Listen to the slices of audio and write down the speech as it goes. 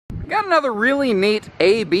Got another really neat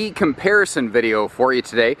A-B comparison video for you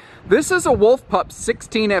today. This is a Wolf Pup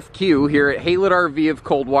 16FQ here at Haylett RV of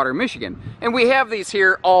Coldwater, Michigan. And we have these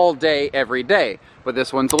here all day, every day. But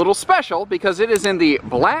this one's a little special because it is in the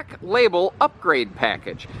Black Label upgrade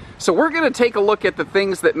package. So we're going to take a look at the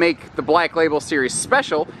things that make the Black Label series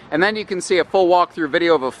special, and then you can see a full walkthrough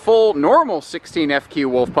video of a full normal 16FQ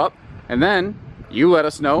Wolf Pup, and then you let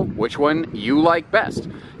us know which one you like best.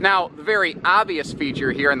 Now, the very obvious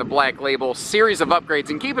feature here in the Black Label series of upgrades,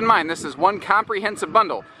 and keep in mind this is one comprehensive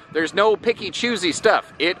bundle. There's no picky choosy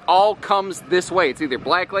stuff. It all comes this way. It's either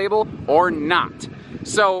Black Label or not.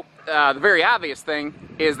 So the very obvious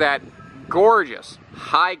thing is that gorgeous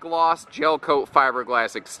high gloss gel coat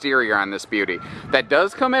fiberglass exterior on this beauty. That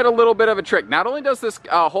does come at a little bit of a trick. Not only does this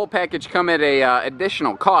whole package come at a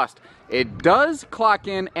additional cost, it does clock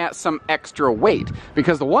in at some extra weight,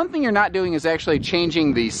 because the one thing you're not doing is actually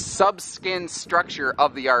changing the subskin structure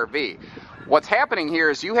of the RV. What's happening here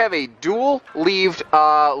is you have a dual-leaved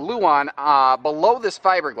Luan below this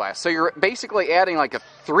fiberglass, so you're basically adding like a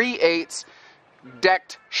 3/8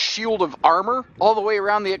 decked shield of armor all the way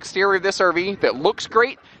around the exterior of this RV that looks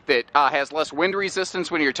great, that has less wind resistance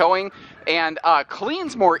when you're towing, and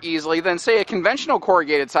cleans more easily than, say, a conventional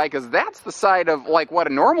corrugated side, because that's the side of like what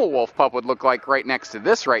a normal Wolf Pup would look like right next to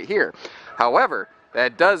this right here. However,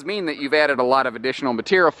 that does mean that you've added a lot of additional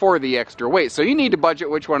material for the extra weight, so you need to budget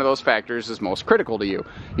which one of those factors is most critical to you.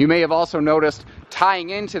 You may have also noticed, tying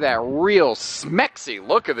into that real smexy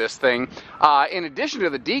look of this thing, in addition to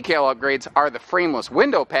the decal upgrades, are the frameless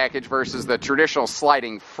window package versus the traditional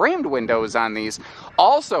sliding framed windows on these.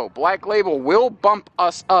 Also, Black Label will bump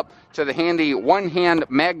us up to the handy one-hand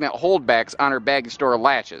magnet holdbacks on our baggage door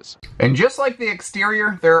latches. And just like the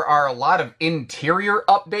exterior, there are a lot of interior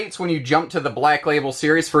updates when you jump to the Black Label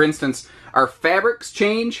series. For instance, our fabrics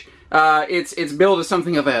change. It's billed as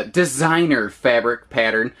something of a designer fabric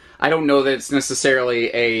pattern. I don't know that it's necessarily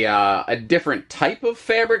a different type of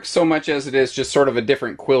fabric so much as it is just sort of a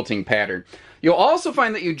different quilting pattern. You'll also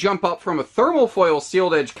find that you jump up from a thermal foil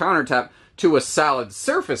sealed edge countertop to a solid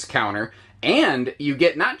surface counter, and you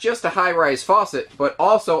get not just a high-rise faucet, but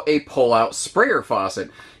also a pull-out sprayer faucet.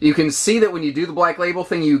 You can see that when you do the Black Label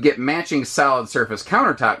thing, you get matching solid surface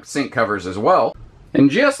countertop sink covers as well. And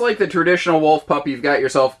just like the traditional Wolf Pup, you've got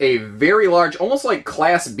yourself a very large, almost like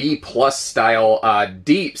Class B plus style,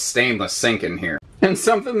 deep stainless sink in here. And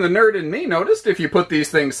something the nerd in me noticed, if you put these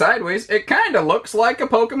things sideways, it kind of looks like a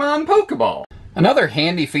Pokemon Pokeball. Another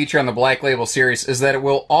handy feature on the Black Label series is that it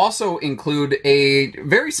will also include a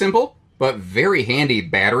very simple but very handy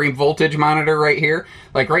battery voltage monitor right here.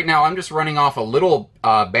 Like right now, I'm just running off a little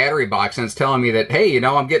battery box, and it's telling me that, hey, you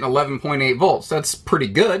know, I'm getting 11.8 volts. That's pretty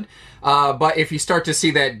good. But if you start to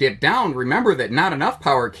see that dip down, remember that not enough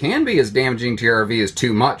power can be as damaging to your RV as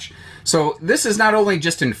too much. So this is not only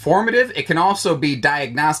just informative, it can also be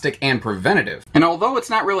diagnostic and preventative. And although it's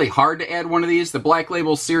not really hard to add one of these, the Black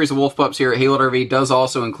Label series of Wolf Pups here at Haylett RV does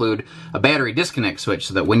also include a battery disconnect switch,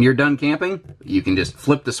 so that when you're done camping, you can just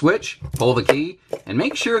flip the switch, pull the key, and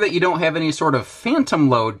make sure that you don't have any sort of phantom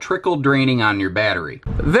load trickle draining on your battery.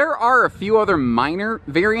 There are a few other minor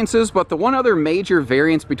variances, but the one other major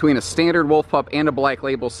variance between a standard Wolf Pup and a Black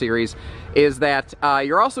Label series is that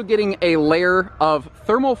you're also getting a layer of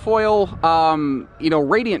thermal foil,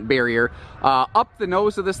 radiant barrier up the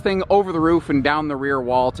nose of this thing, over the roof, and down the rear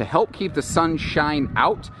wall to help keep the sunshine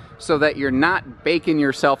out, so that you're not baking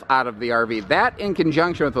yourself out of the RV. That, in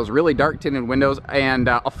conjunction with those really dark tinted windows and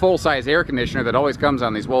a full-size air conditioner that always comes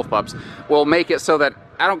on these Wolf Pups, will make it so that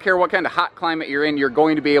I don't care what kind of hot climate you're in, you're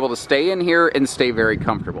going to be able to stay in here and stay very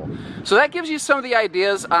comfortable. So that gives you some of the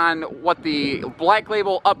ideas on what the Black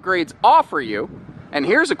Label upgrades offer you. And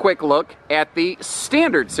here's a quick look at the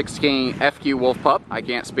standard 16FQ Wolf Pup. I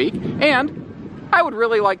can't speak. And I would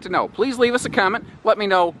really like to know. Please leave us a comment. Let me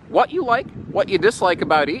know what you like, what you dislike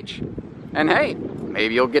about each. And hey,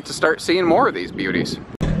 maybe you'll get to start seeing more of these beauties.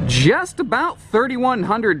 Just about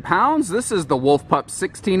 3,100 pounds. This is the Wolf Pup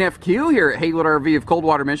 16FQ here at Haylett RV of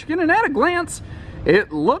Coldwater, Michigan. And at a glance,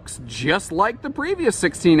 it looks just like the previous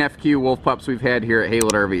 16FQ Wolf Pups we've had here at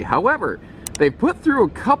Haylett RV. However, they've put through a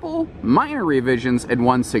couple minor revisions and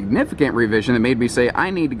one significant revision that made me say I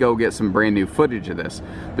need to go get some brand new footage of this.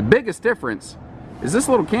 The biggest difference is this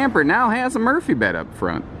little camper now has a Murphy bed up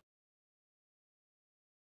front.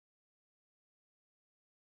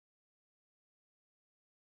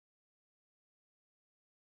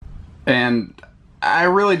 And I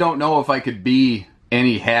really don't know if I could be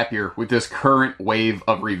any happier with this current wave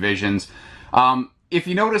of revisions. If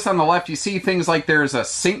you notice on the left, you see things like there's a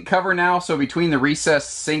sink cover now, so between the recessed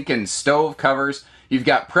sink and stove covers, You've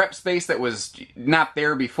got prep space that was not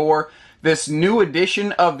there before. This new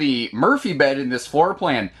addition of the Murphy bed in this floor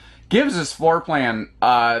plan gives this floor plan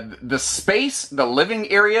the space, the living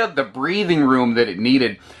area, the breathing room that it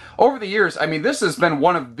needed. Over the years, I mean, this has been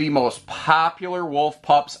one of the most popular wolf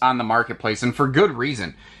pups on the marketplace, and for good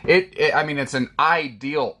reason. I mean, it's an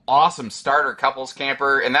ideal, awesome starter couples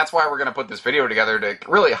camper, and that's why we're going to put this video together to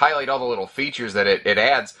really highlight all the little features that it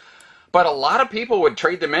adds. But a lot of people would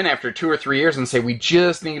trade them in after 2 or 3 years and say, we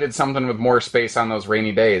just needed something with more space on those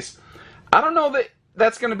rainy days. I don't know that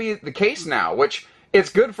that's going to be the case now, which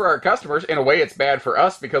it's good for our customers. In a way, it's bad for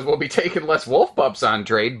us because we'll be taking less wolf pups on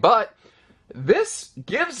trade, but this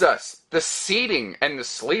gives us the seating and the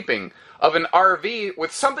sleeping of an RV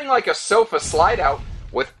with something like a sofa slide out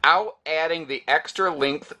without adding the extra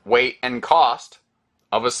length, weight, and cost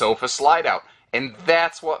of a sofa slide out. And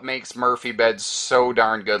that's what makes Murphy beds so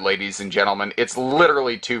darn good, ladies and gentlemen. It's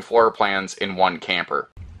literally 2 floor plans in one camper.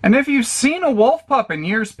 And if you've seen a wolf pup in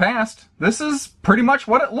years past, this is pretty much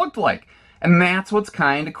what it looked like. And that's what's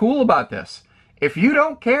kind of cool about this. If you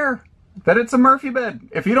don't care that it's a Murphy bed,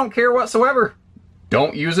 if you don't care whatsoever,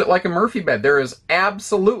 don't use it like a Murphy bed. There is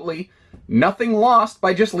absolutely nothing lost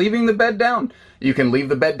by just leaving the bed down. You can leave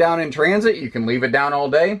the bed down in transit, you can leave it down all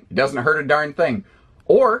day, it doesn't hurt a darn thing.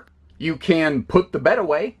 Or you can put the bed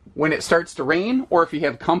away when it starts to rain, or if you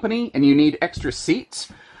have company and you need extra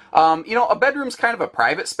seats. You know, a bedroom's kind of a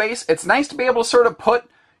private space. It's nice to be able to sort of put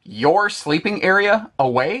your sleeping area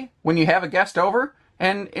away when you have a guest over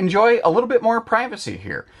and enjoy a little bit more privacy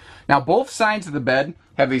here. Now, both sides of the bed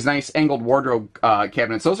have these nice angled wardrobe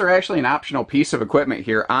cabinets. Those are actually an optional piece of equipment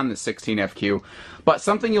here on the 16FQ. But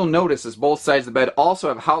something you'll notice is both sides of the bed also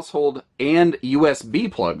have household and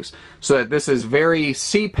USB plugs, so that this is very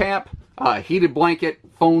CPAP, heated blanket,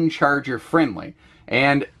 phone charger friendly.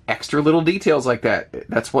 And extra little details like that.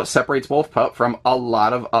 That's what separates Wolf Pup from a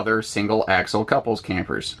lot of other single axle couples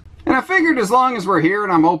campers. And I figured as long as we're here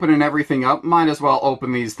and I'm opening everything up, might as well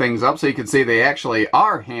open these things up so you can see they actually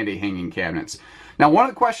are handy hanging cabinets. Now, one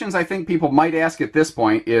of the questions I think people might ask at this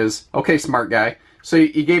point is, okay, smart guy, so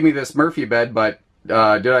you gave me this Murphy bed, but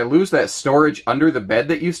did I lose that storage under the bed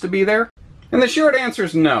that used to be there? And the short answer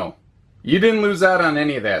is no. You didn't lose out on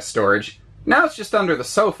any of that storage. Now it's just under the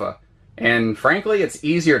sofa. And frankly, it's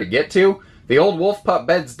easier to get to. The old Wolf Pup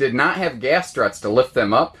beds did not have gas struts to lift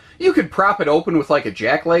them up. You could prop it open with like a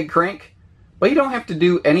jackleg crank, but you don't have to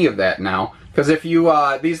do any of that now. Because if you,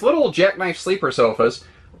 these little jackknife sleeper sofas,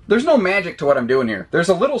 there's no magic to what I'm doing here. There's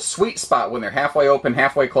a little sweet spot when they're halfway open,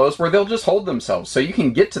 halfway closed, where they'll just hold themselves. So you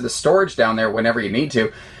can get to the storage down there whenever you need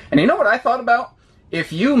to. And you know what I thought about?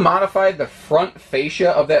 If you modified the front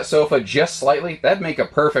fascia of that sofa just slightly, that'd make a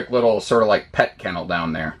perfect little sort of like pet kennel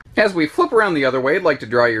down there. As we flip around the other way, I'd like to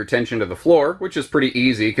draw your attention to the floor, which is pretty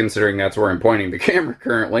easy considering that's where I'm pointing the camera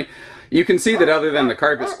currently. You can see that other than the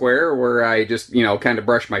carpet square where I just, you know, kind of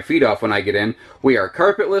brush my feet off when I get in, we are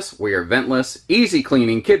carpetless, we are ventless, easy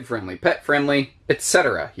cleaning, kid-friendly, pet-friendly,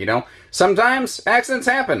 etc., you know. Sometimes accidents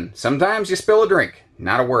happen. Sometimes you spill a drink.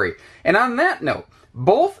 Not a worry. And on that note,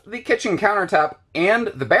 both the kitchen countertop and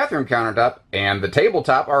the bathroom countertop and the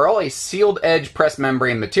tabletop are all a sealed edge press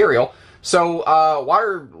membrane material, so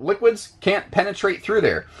water liquids can't penetrate through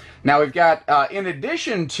there. Now we've got, in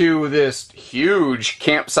addition to this huge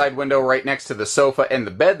campside window right next to the sofa and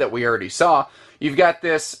the bed that we already saw, you've got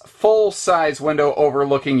this full-size window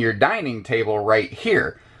overlooking your dining table right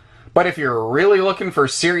here. But if you're really looking for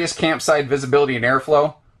serious campside visibility and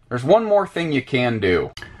airflow, there's one more thing you can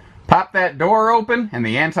do. Pop that door open, and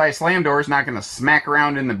the anti-slam door is not going to smack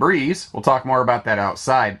around in the breeze. We'll talk more about that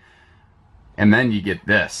outside. And then you get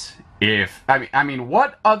this. I mean,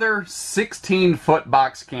 what other 16-foot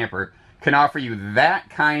box camper can offer you that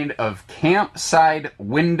kind of campside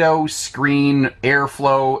window, screen,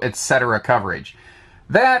 airflow, etc. coverage?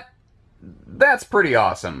 That's pretty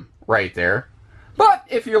awesome right there. But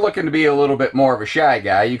if you're looking to be a little bit more of a shy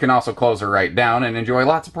guy, you can also close her right down and enjoy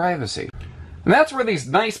lots of privacy. And that's where these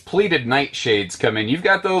nice pleated nightshades come in. You've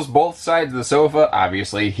got those both sides of the sofa,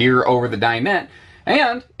 obviously here over the dinette.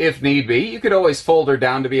 And, if need be, you could always fold her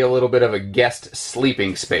down to be a little bit of a guest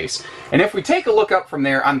sleeping space. And if we take a look up from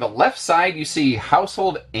there, on the left side you see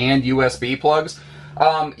household and USB plugs.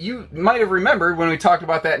 You might have remembered when we talked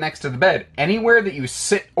about that next to the bed. Anywhere that you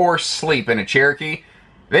sit or sleep in a Cherokee,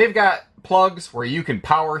 they've got plugs where you can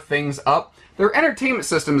power things up. Their entertainment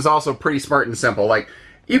system is also pretty smart and simple. Like,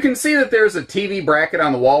 you can see that there's a TV bracket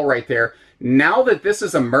on the wall right there. Now that this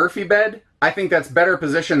is a Murphy bed, I think that's better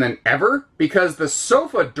positioned than ever because the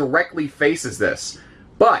sofa directly faces this.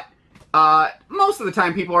 But most of the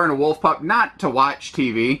time people are in a Wolf Pup not to watch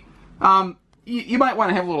TV. you might want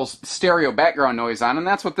to have a little stereo background noise on, and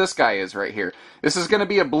that's what this guy is right here. This is going to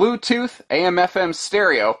be a Bluetooth AM/FM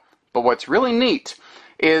stereo, but what's really neat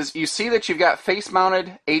is you see that you've got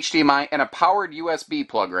face-mounted HDMI and a powered USB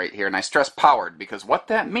plug right here, and I stress powered because what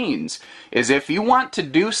that means is if you want to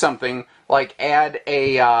do something like add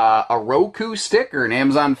a Roku stick or an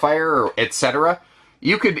Amazon Fire or etc.,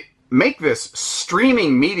 you could make this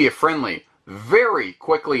streaming media friendly very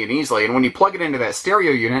quickly and easily, and when you plug it into that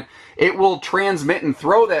stereo unit, it will transmit and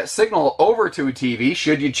throw that signal over to a TV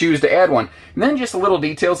should you choose to add one. And then just a little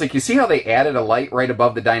details, like you see how they added a light right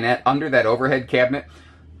above the dinette under that overhead cabinet?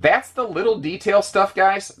 That's the little detail stuff,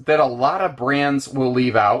 guys, that a lot of brands will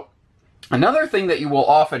leave out. Another thing that you will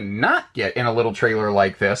often not get in a little trailer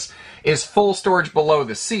like this is full storage below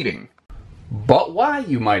the seating. But why,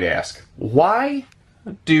 you might ask? Why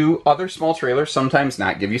do other small trailers sometimes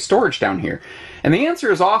not give you storage down here? And the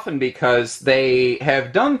answer is often because they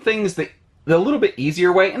have done things the little bit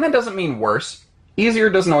easier way, and that doesn't mean worse. Easier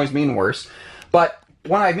doesn't always mean worse. But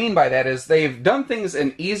what I mean by that is they've done things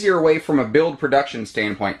an easier way from a build production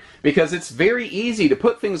standpoint, because it's very easy to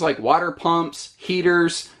put things like water pumps,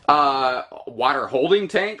 heaters, water holding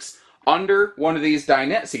tanks under one of these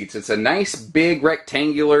dinette seats. It's a nice big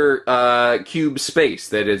rectangular cube space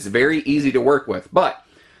that is very easy to work with, but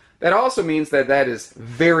that also means that that is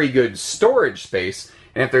very good storage space.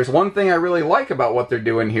 And if there's one thing I really like about what they're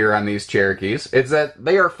doing here on these Cherokees, it's that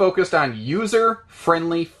they are focused on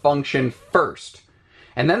user-friendly function first.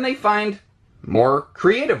 And then they find more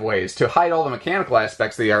creative ways to hide all the mechanical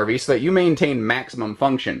aspects of the RV so that you maintain maximum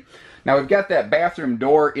function. Now we've got that bathroom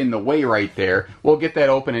door in the way right there. We'll get that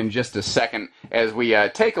open in just a second as we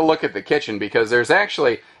take a look at the kitchen, because there's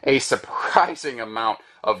actually a surprising amount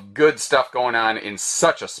of good stuff going on in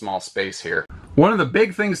such a small space here. One of the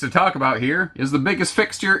big things to talk about here is the biggest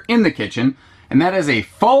fixture in the kitchen, and that is a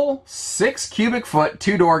full 6 cubic foot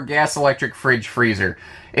 2-door gas electric fridge freezer.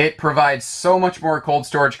 It provides so much more cold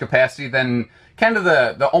storage capacity than kind of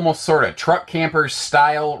the almost sort of truck camper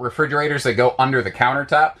style refrigerators that go under the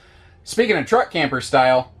countertop. Speaking of truck camper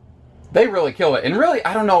style, they really kill it. And really,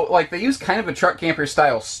 I don't know, like they use kind of a truck camper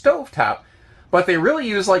style stovetop, but they really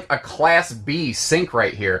use like a Class B sink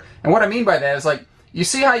right here. And what I mean by that is, like, you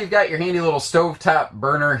see how you've got your handy little stovetop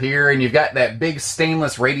burner here, and you've got that big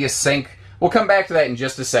stainless radius sink. We'll come back to that in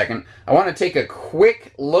just a second. I want to take a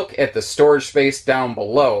quick look at the storage space down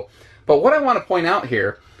below. But what I want to point out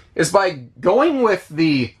here is by going with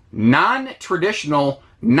the non-traditional,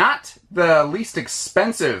 not the least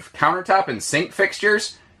expensive countertop and sink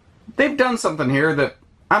fixtures, they've done something here that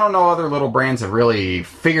I don't know other little brands have really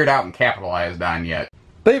figured out and capitalized on yet.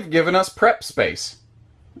 They've given us prep space.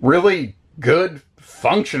 Really good,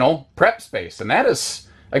 functional prep space. And that is,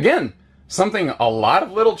 again, something a lot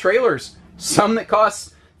of little trailers, some that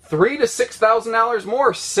cost $3,000 to $6,000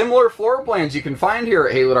 more, similar floor plans you can find here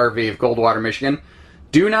at Haylett RV of Coldwater, Michigan,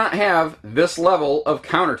 do not have this level of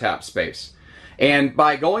countertop space. And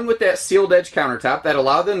by going with that sealed edge countertop that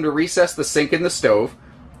allowed them to recess the sink and the stove,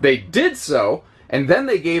 they did so, and then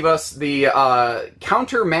they gave us the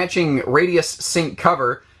counter matching radius sink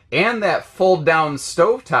cover and that fold down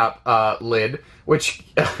stovetop lid, which,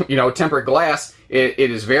 you know, tempered glass. It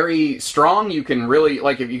is very strong. You can really,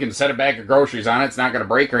 like, if you can set a bag of groceries on it, it's not going to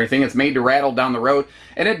break or anything. It's made to rattle down the road,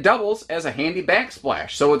 and it doubles as a handy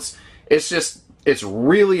backsplash. So it's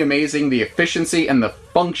really amazing, the efficiency and the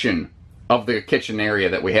function of the kitchen area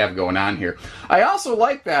that we have going on here. I also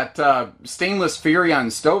like that stainless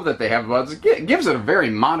Furrion stove that they have, but it gives it a very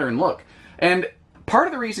modern look. And part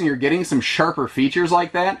of the reason you're getting some sharper features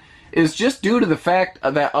like that is just due to the fact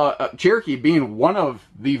that Cherokee being one of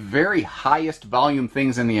the very highest volume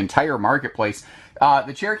things in the entire marketplace,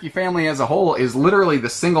 the Cherokee family as a whole is literally the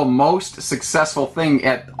single most successful thing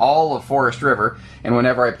at all of Forest River. And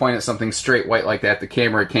whenever I point at something straight white like that, the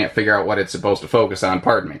camera can't figure out what it's supposed to focus on,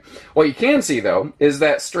 pardon me. What you can see, though, is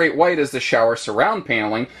that straight white is the shower surround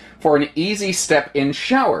paneling for an easy step-in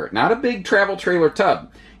shower, not a big travel trailer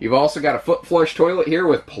tub. You've also got a foot flush toilet here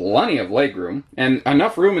with plenty of legroom and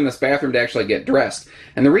enough room in this bathroom to actually get dressed.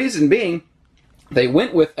 And the reason being, they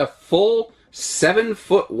went with a full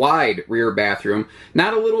 7-foot wide rear bathroom,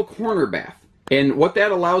 not a little corner bath. And what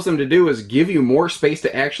that allows them to do is give you more space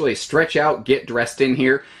to actually stretch out, get dressed in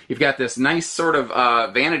here. You've got this nice sort of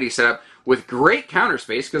vanity setup with great counter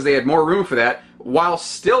space because they had more room for that, while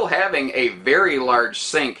still having a very large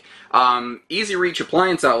sink, easy reach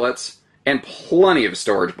appliance outlets, and plenty of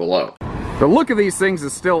storage below. The look of these things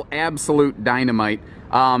is still absolute dynamite.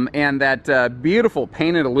 And that beautiful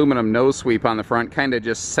painted aluminum nose sweep on the front kind of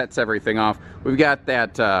just sets everything off. We've got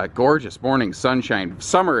that gorgeous morning sunshine.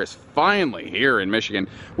 Summer is finally here in Michigan.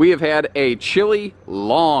 We have had a chilly,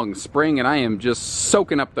 long spring, and I am just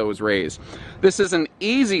soaking up those rays. This is an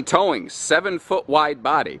easy towing, 7-foot wide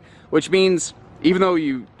body, which means even though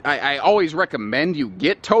I always recommend you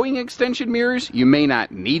get towing extension mirrors, you may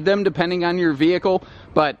not need them depending on your vehicle,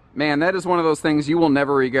 but man, that is one of those things you will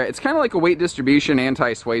never regret. It's kind of like a weight distribution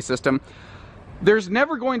anti-sway system. There's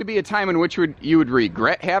never going to be a time in which you would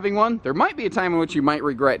regret having one. There might be a time in which you might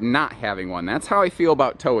regret not having one. That's how I feel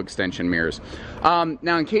about tow extension mirrors.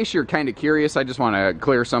 Now, in case you're kind of curious, I just want to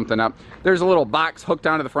clear something up. There's a little box hooked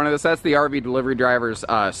onto the front of this. That's the RV delivery driver's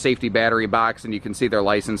safety battery box, and you can see their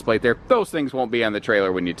license plate there. Those things won't be on the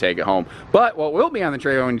trailer when you take it home. But what will be on the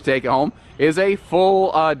trailer when you take it home is a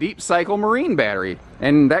full deep cycle marine battery.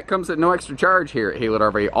 And that comes at no extra charge here at Haylett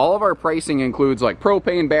RV. All of our pricing includes like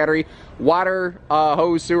propane battery, water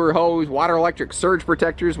hose, sewer hose, water electric surge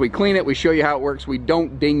protectors. We clean it, we show you how it works. We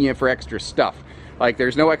don't ding you for extra stuff. Like,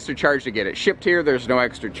 there's no extra charge to get it shipped here. There's no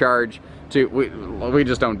extra charge to, we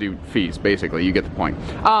just don't do fees, basically. You get the point.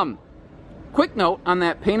 Quick note on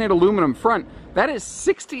that painted aluminum front, that is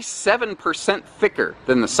 67% thicker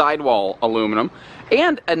than the sidewall aluminum.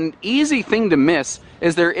 And an easy thing to miss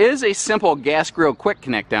is there is a simple gas grill quick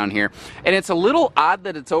connect down here. And it's a little odd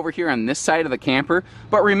that it's over here on this side of the camper,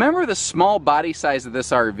 but remember the small body size of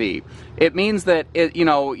this RV. It means that,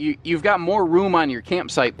 you've got more room on your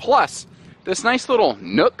campsite, plus this nice little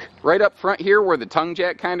nook right up front here where the tongue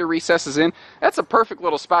jack kind of recesses in, that's a perfect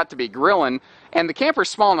little spot to be grilling. And the camper's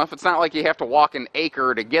small enough, it's not like you have to walk an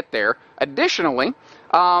acre to get there. Additionally,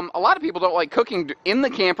 a lot of people don't like cooking in the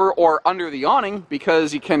camper or under the awning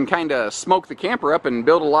because you can kind of smoke the camper up and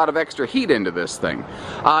build a lot of extra heat into this thing.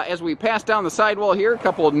 As we pass down the sidewall here, a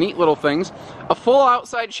couple of neat little things. A full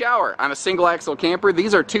outside shower on a single axle camper.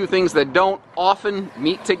 These are two things that don't often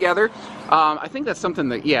meet together. I think that's something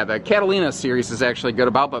that, the Catalina series is actually good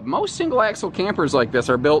about, but most single axle campers like this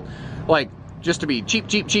are built like just to be cheap,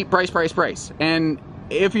 cheap, cheap, price. And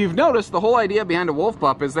if you've noticed, the whole idea behind a Wolf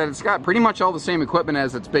Pup is that it's got pretty much all the same equipment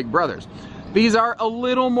as its big brothers. These are a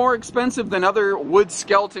little more expensive than other wood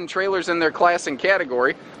skeleton trailers in their class and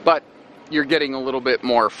category, but you're getting a little bit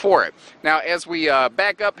more for it. Now, as we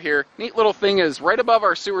back up here, neat little thing is right above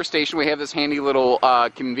our sewer station, we have this handy little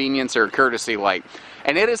convenience or courtesy light.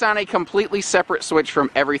 And it is on a completely separate switch from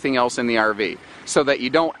everything else in the RV, so that you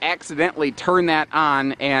don't accidentally turn that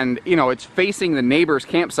on and, it's facing the neighbor's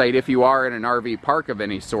campsite if you are in an RV park of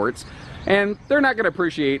any sorts. And they're not going to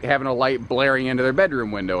appreciate having a light blaring into their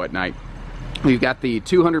bedroom window at night. We've got the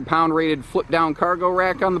 200-pound rated flip-down cargo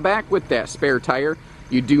rack on the back with that spare tire.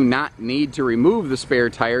 You do not need to remove the spare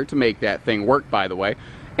tire to make that thing work, by the way.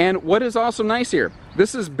 And what is also nice here,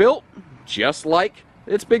 this is built just like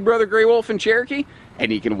its big brother Grey Wolf and Cherokee,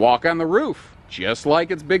 and you can walk on the roof just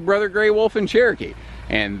like its big brother Grey Wolf and Cherokee.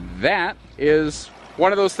 And that is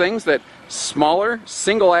one of those things that smaller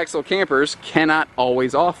single axle campers cannot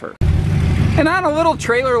always offer. And on a little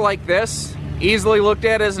trailer like this, easily looked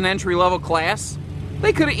at as an entry-level class,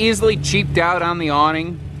 they could have easily cheaped out on the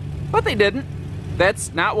awning, but they didn't.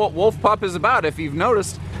 That's not what Wolf Pup is about. If you've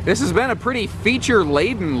noticed, this has been a pretty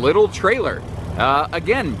feature-laden little trailer.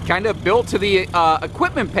 Again, kind of built to the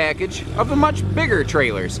equipment package of the much bigger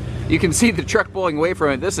trailers. You can see the truck pulling away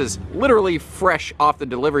from it. This is literally fresh off the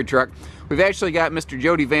delivery truck. We've actually got Mr.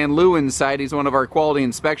 Jody Van Loo inside. He's one of our quality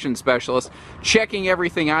inspection specialists, checking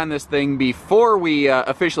everything on this thing before we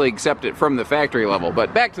officially accept it from the factory level.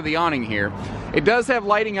 But back to the awning here. It does have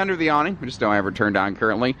lighting under the awning. We just don't have it turned on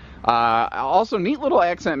currently. Also, neat little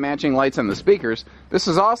accent matching lights on the speakers. This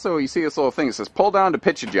is also, you see this little thing, it says pull down to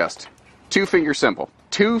pitch adjust. 2-finger simple.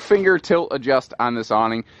 2-finger tilt adjust on this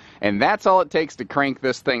awning, and that's all it takes to crank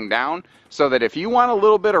this thing down, so that if you want a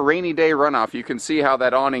little bit of rainy day runoff, you can see how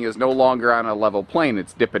that awning is no longer on a level plane,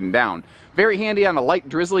 it's dipping down. Very handy on a light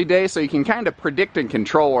drizzly day, so you can kind of predict and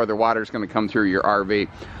control where the water's going to come through your RV.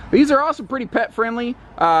 These are also pretty pet friendly.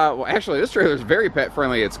 Well, actually, this trailer is very pet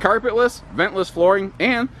friendly. It's carpetless, ventless flooring,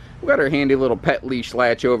 and we've got our handy little pet leash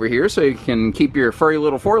latch over here, so you can keep your furry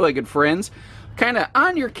little four-legged friends kind of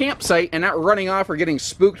on your campsite and not running off or getting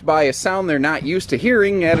spooked by a sound they're not used to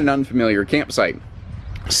hearing at an unfamiliar campsite.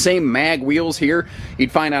 Same mag wheels here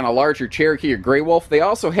you'd find on a larger Cherokee or Grey Wolf. They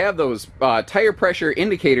also have those tire pressure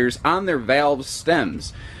indicators on their valve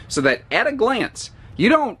stems, so that at a glance, you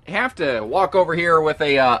don't have to walk over here with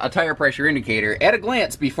a tire pressure indicator. At a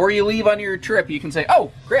glance, before you leave on your trip, you can say,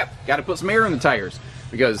 oh crap, got to put some air in the tires.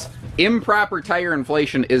 because improper tire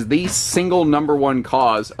inflation is the single #1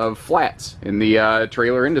 cause of flats in the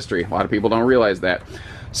trailer industry. A lot of people don't realize that.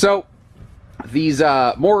 So these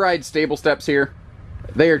MORryde stable steps here,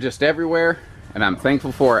 they are just everywhere, and I'm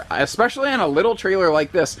thankful for it, especially on a little trailer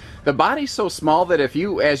like this. The body's so small that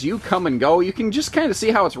as you come and go, you can just kind of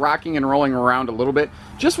see how it's rocking and rolling around a little bit,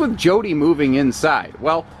 just with Jody moving inside.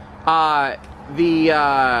 Well,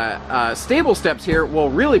 the stable steps here will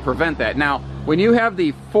really prevent that. Now, when you have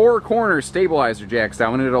the 4-corner stabilizer jacks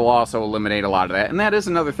down, it'll also eliminate a lot of that. And that is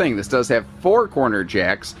another thing. This does have 4-corner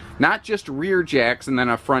jacks, not just rear jacks and then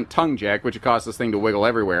a front tongue jack, which would cause this thing to wiggle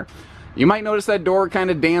everywhere. You might notice that door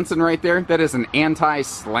kind of dancing right there. That is an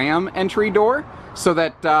anti-slam entry door, so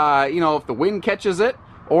that, you know, if the wind catches it,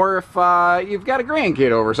 or if you've got a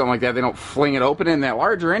grandkid over or something like that, they don't fling it open. And that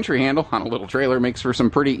larger entry handle on a little trailer makes for some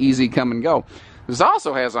pretty easy come and go. This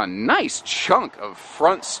also has a nice chunk of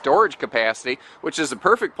front storage capacity, which is a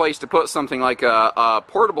perfect place to put something like a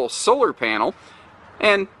portable solar panel.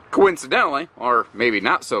 And coincidentally, or maybe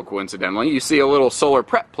not so coincidentally, you see a little solar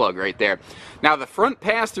prep plug right there. Now, the front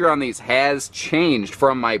pass-through on these has changed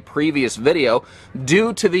from my previous video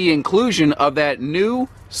due to the inclusion of that new,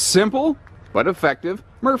 simple but effective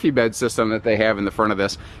Murphy bed system that they have in the front of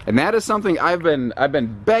this. And that is something I've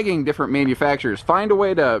been begging different manufacturers, find a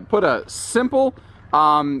way to put a simple,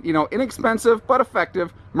 you know, inexpensive but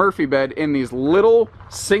effective Murphy bed in these little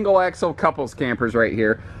single axle couples campers right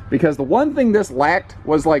here. Because the one thing this lacked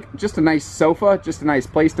was like just a nice sofa, just a nice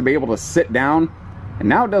place to be able to sit down. And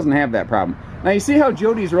now it doesn't have that problem. Now you see how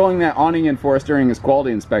Jody's rolling that awning in for us during his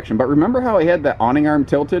quality inspection, but remember how he had that awning arm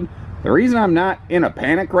tilted? The reason I'm not in a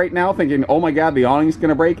panic right now thinking, oh my god, the awning's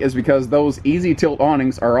gonna break, is because those easy tilt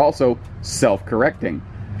awnings are also self-correcting.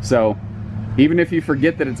 So even if you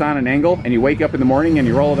forget that it's on an angle and you wake up in the morning and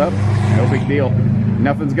you roll it up, no big deal.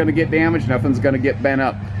 Nothing's gonna get damaged, nothing's gonna get bent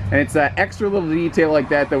up. And it's that extra little detail like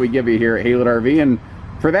that that we give you here at Haylett RV. And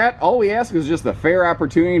for that, all we ask is just a fair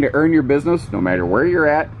opportunity to earn your business, no matter where you're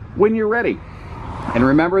at, when you're ready. And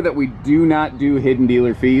remember that we do not do hidden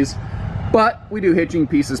dealer fees, but we do hitching,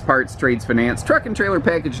 pieces, parts, trades, finance, truck and trailer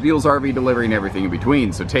package deals, RV delivery, and everything in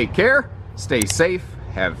between. So take care, stay safe,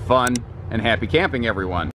 have fun, and happy camping,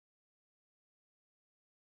 everyone.